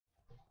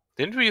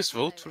Didn't we just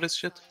vote for this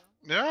shit?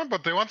 Yeah,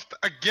 but they want it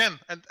again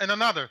and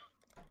another.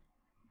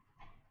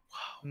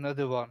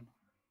 Another one.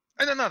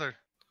 And another.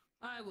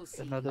 I will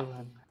see. Another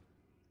one.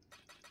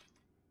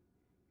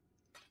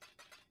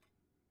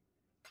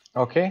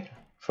 Okay,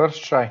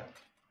 first try.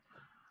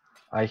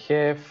 I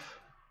have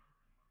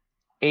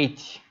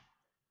 8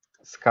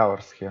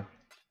 Scours here.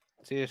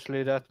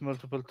 Seriously, that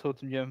multiple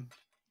totem gem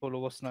Polo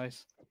was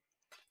nice.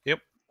 Yep.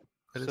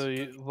 So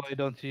why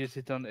don't you use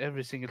it on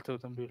every single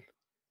totem build?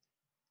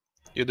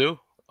 You do?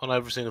 On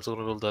every single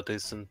totem build that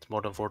isn't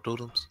more than 4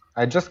 totems.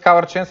 I just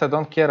Scour chance, I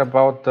don't care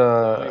about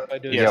I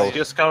do Yes, yells.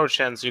 just Scour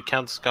chance, you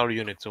can't Scour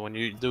unit, so when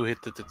you do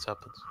hit it, it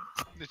happens.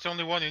 It's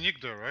only one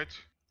unique though, right?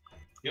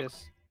 Yep.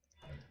 Yes.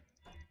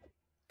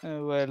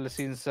 Well,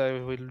 since I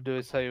will do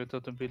a Scion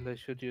totem build, I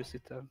should use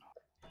it then.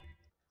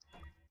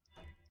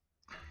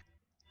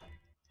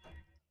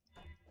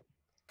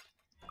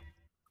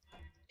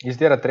 Is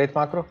there a trade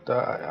macro, the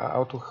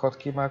auto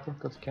hotkey macro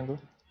that you can do?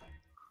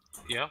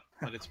 Yeah,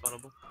 but it's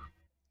spawnable.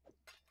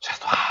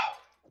 Just wow!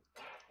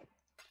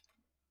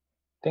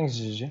 Thanks,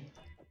 GG.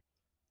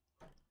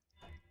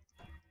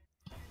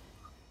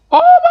 Oh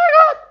my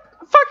god!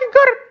 I fucking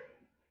got it!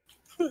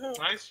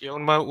 Nice, you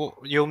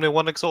only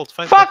one Exalt.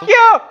 Fine, Fuck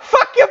you!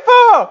 Fuck you,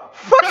 Polo!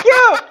 Fuck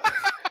you!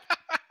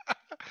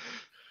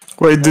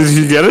 Wait, did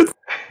he get it?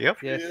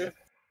 Yep. Yes.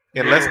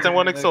 In less than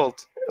 1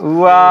 Exalt.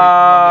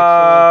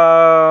 Wow!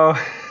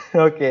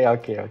 Okay.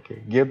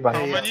 Goodbye.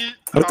 How many?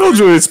 I told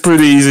you it's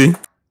pretty easy.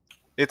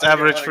 It's I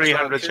average got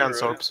 300 Exalt too,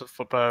 chance right? orbs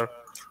for per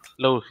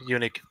low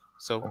unique.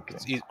 So Okay.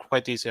 it's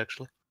quite easy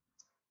actually.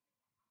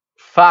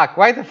 Fuck,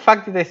 why the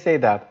fuck did I say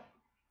that?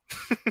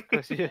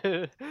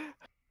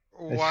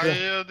 Why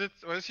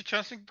is he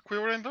chancing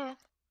Quill Rain though?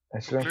 I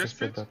shouldn't Clear have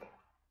said speed? that.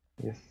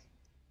 Yes.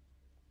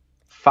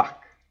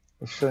 Fuck.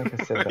 I shouldn't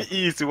have said that.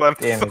 Easy one.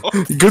 Damn it.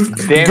 Good,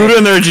 Damn good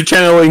energy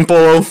channeling,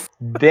 Polo.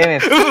 Damn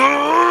it.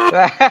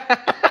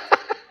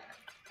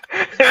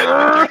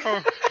 Careful.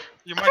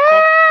 You might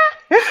pop.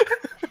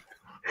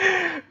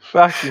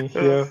 Fucking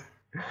hell.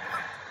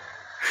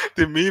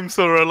 The memes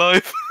are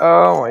alive.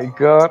 Oh my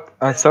god.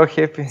 I'm so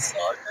happy.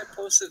 I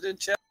posted in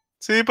chat.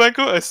 See,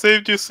 Banco, I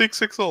saved you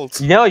 6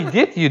 Exalts. No,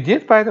 you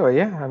did, by the way,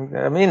 yeah.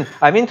 I mean,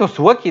 it was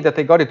lucky that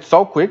I got it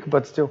so quick,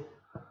 but still.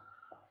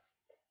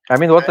 I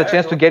mean, what's the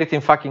chance to get it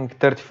in fucking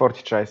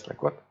 30-40 tries?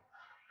 Like, what?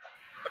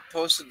 I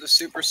posted the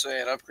Super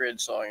Saiyan upgrade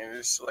song and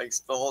it's like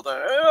the whole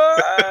time,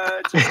 "Ah,"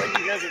 just like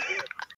you guys are doing.